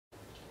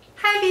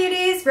Hi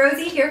beauties,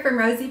 Rosie here from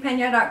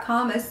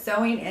rosypeña.com, a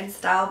sewing and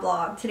style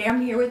blog. Today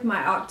I'm here with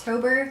my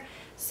October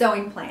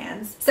sewing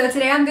plans. So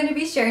today I'm going to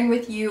be sharing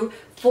with you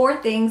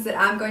 4 things that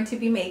I'm going to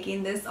be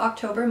making this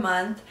October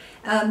month.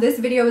 This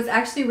video was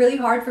actually really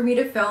hard for me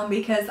to film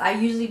because I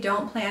usually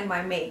don't plan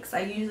my makes.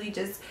 I usually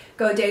just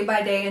go day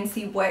by day and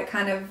see what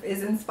kind of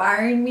is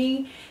inspiring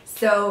me.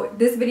 So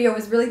this video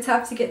was really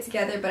tough to get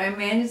together, but I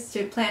managed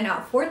to plan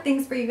out 4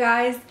 things for you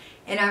guys,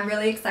 and I'm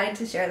really excited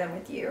to share them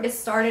with you. To get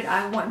started,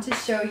 I want to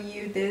show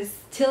you this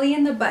Tilly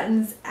and the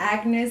Buttons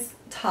Agnes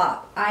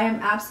top. I am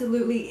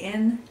absolutely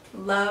in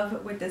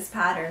love with this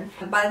pattern.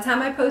 By the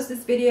time I post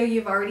this video,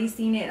 you've already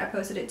seen it. I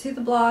posted it to the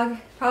blog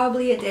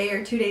probably a day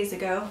or 2 days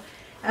ago.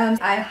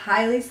 I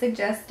highly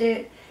suggest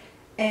it,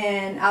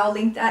 and I'll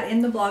link that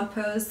in the blog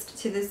post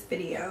to this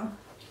video.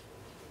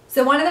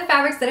 So one of the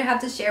fabrics that I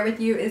have to share with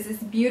you is this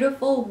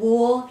beautiful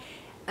wool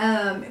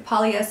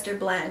polyester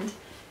blend.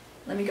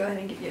 Let me go ahead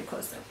and give you a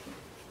close-up.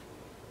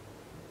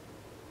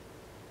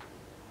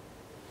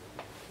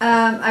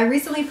 I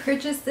recently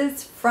purchased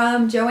this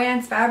from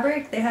Joann's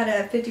Fabric. They had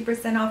a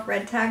 50% off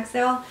red tag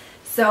sale,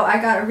 so I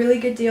got a really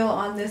good deal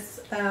on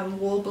this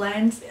wool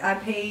blend. I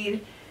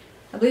paid,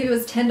 I believe it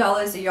was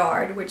 $10 a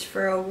yard, which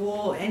for a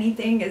wool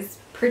anything is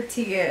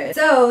pretty good.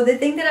 So the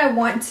thing that I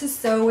want to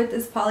sew with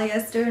this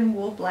polyester and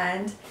wool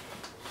blend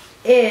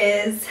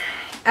is,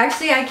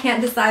 actually I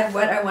can't decide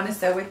what I want to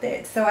sew with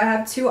it. So I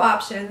have 2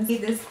 options.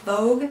 This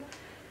Vogue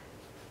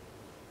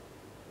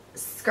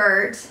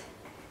skirt.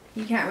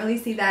 You can't really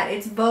see that.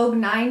 It's Vogue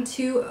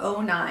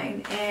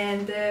 9209,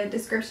 and the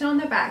description on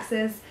the back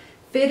says,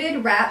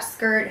 fitted wrap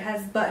skirt,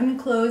 has button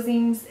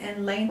closings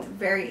and length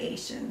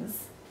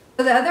variations.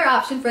 So the other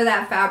option for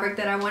that fabric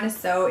that I want to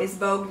sew is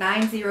Vogue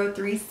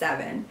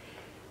 9037,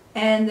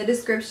 and the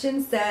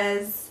description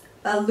says,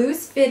 a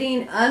loose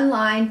fitting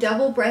unlined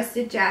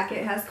double-breasted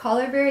jacket, has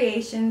collar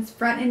variations,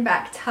 front and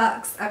back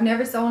tucks. I've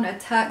never sewn a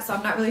tuck, so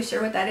I'm not really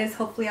sure what that is.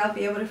 Hopefully I'll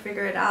be able to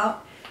figure it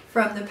out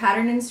from the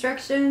pattern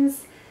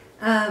instructions.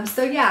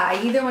 So yeah, I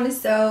either want to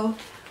sew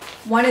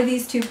one of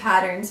these 2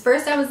 patterns.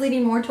 First I was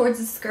leaning more towards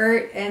the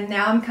skirt, and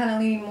now I'm kind of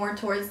leaning more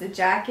towards the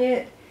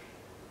jacket.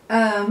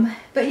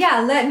 But yeah,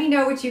 let me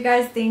know what you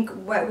guys think,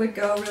 what would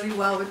go really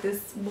well with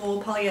this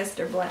wool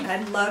polyester blend.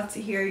 I'd love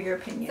to hear your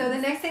opinion. So the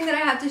next thing that I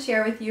have to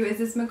share with you is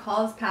this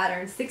McCall's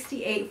pattern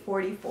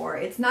 6844.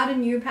 It's not a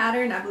new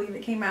pattern. I believe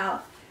it came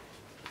out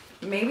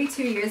maybe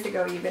 2 years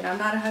ago even. I'm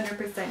not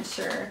 100%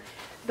 sure.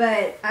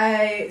 But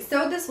I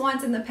sewed this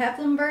once in the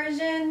peplum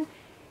version,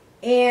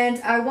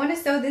 and I want to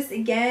sew this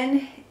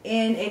again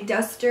in a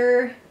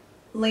duster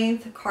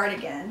length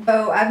cardigan.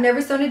 So I've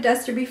never sewn a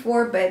duster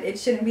before, but it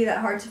shouldn't be that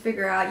hard to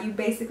figure out. You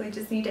basically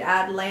just need to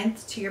add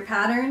length to your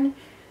pattern.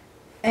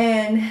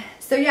 And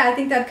so yeah, I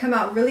think that'd come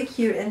out really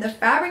cute. And the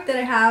fabric that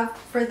I have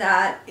for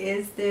that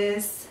is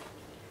this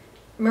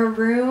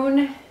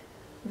maroon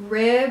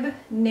rib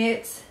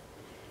knit.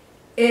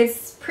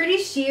 It's pretty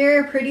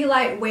sheer, pretty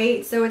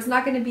lightweight, so it's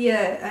not going to be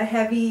a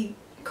heavy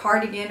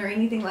cardigan or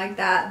anything like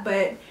that,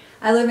 but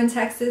I live in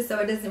Texas, so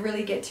it doesn't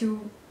really get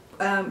too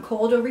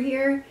cold over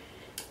here.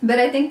 But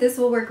I think this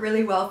will work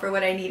really well for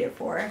what I need it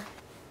for.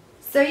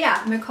 So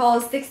yeah,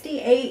 McCall's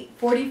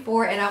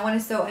 6844, and I want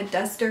to sew a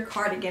duster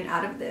cardigan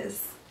out of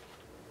this.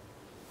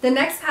 The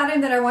next pattern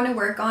that I want to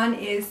work on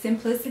is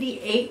Simplicity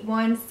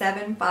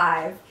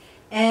 8175.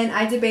 And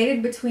I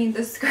debated between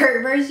the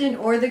skirt version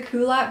or the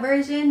culotte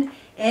version,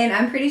 and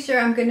I'm pretty sure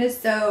I'm going to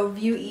sew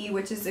View E,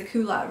 which is the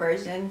culotte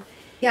version.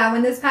 Yeah,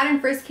 when this pattern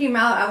first came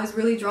out, I was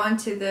really drawn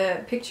to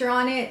the picture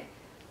on it.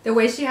 The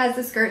way she has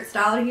the skirt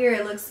styled here,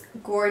 it looks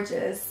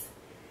gorgeous.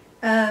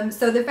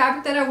 So the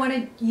fabric that I want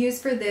to use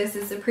for this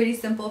is a pretty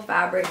simple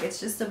fabric. It's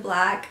just a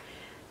black.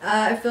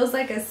 It feels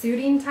like a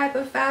suiting type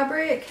of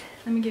fabric.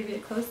 Let me give you a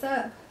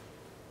close-up.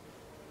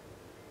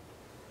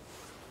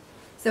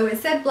 So it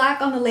said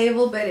black on the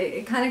label, but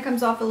it kind of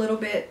comes off a little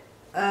bit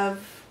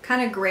of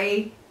kind of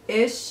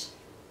gray-ish.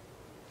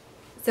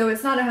 So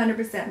it's not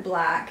 100%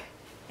 black.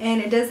 And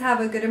it does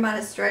have a good amount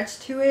of stretch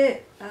to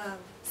it.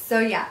 So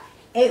yeah,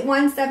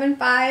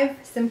 8175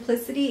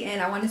 Simplicity, and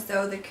I want to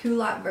sew the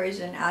culotte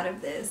version out of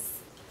this.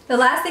 The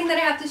last thing that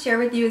I have to share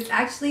with you is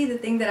actually the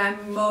thing that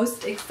I'm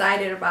most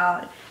excited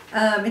about.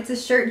 It's a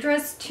shirt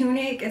dress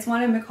tunic. It's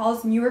one of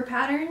McCall's newer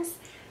patterns.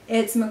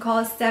 It's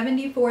McCall's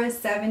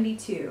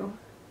 7472.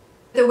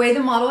 The way the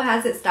model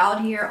has it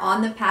styled here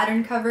on the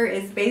pattern cover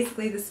is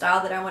basically the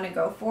style that I want to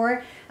go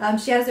for.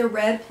 She has a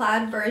red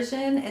plaid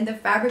version, and the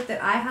fabric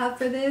that I have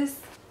for this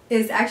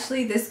is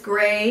actually this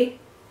gray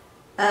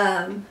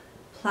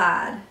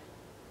plaid.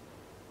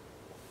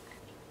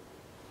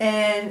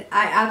 And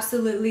I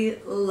absolutely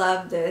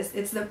love this.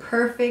 It's the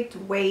perfect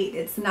weight.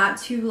 It's not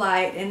too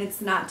light and it's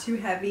not too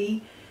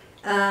heavy.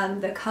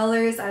 The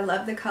colors, I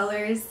love the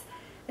colors.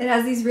 It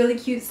has these really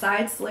cute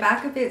side slits. The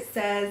back of it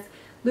says,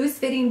 loose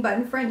fitting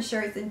button front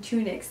shirts and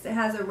tunics. It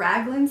has a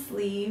raglan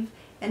sleeve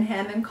and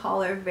hem and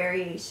collar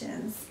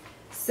variations.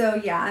 So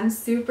yeah, I'm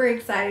super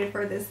excited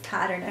for this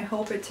pattern. I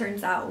hope it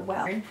turns out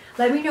well.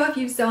 Let me know if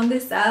you've sewn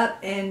this up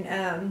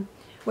and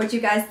what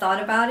you guys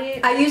thought about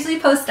it. I usually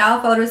post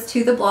style photos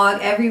to the blog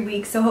every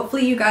week, so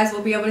hopefully you guys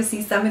will be able to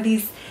see some of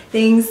these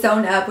things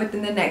sewn up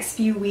within the next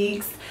few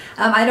weeks.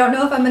 I don't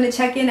know if I'm going to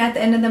check in at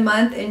the end of the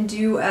month and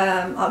do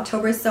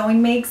October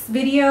sewing makes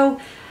video.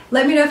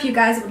 Let me know if you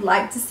guys would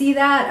like to see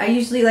that. I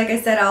usually, like I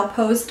said, I'll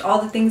post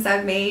all the things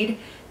I've made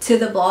to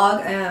the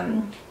blog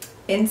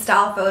in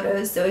style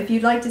photos. So if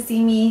you'd like to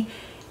see me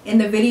in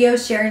the video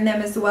sharing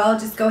them as well,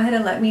 just go ahead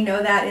and let me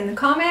know that in the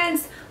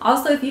comments.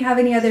 Also, if you have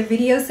any other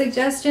video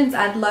suggestions,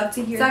 I'd love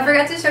to hear them. So I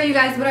forgot to show you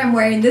guys what I'm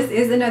wearing. This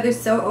is another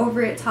Sew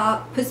Over It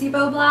top pussy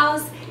bow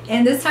blouse,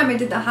 and this time I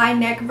did the high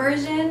neck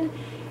version.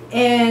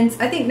 And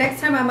I think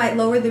next time I might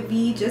lower the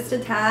V just a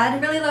tad. I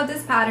really love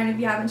this pattern. If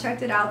you haven't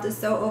checked it out, the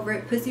Sew Over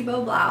It pussy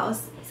bow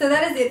blouse. So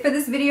that is it for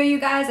this video, you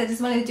guys. I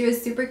just wanted to do a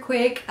super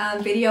quick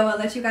video and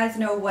let you guys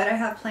know what I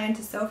have planned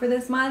to sew for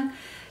this month.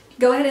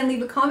 Go ahead and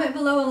leave a comment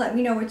below and let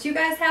me know what you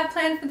guys have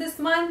planned for this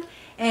month.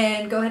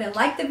 And go ahead and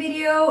like the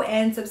video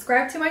and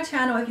subscribe to my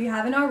channel if you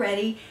haven't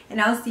already.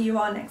 And I'll see you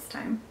all next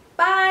time.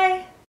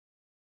 Bye!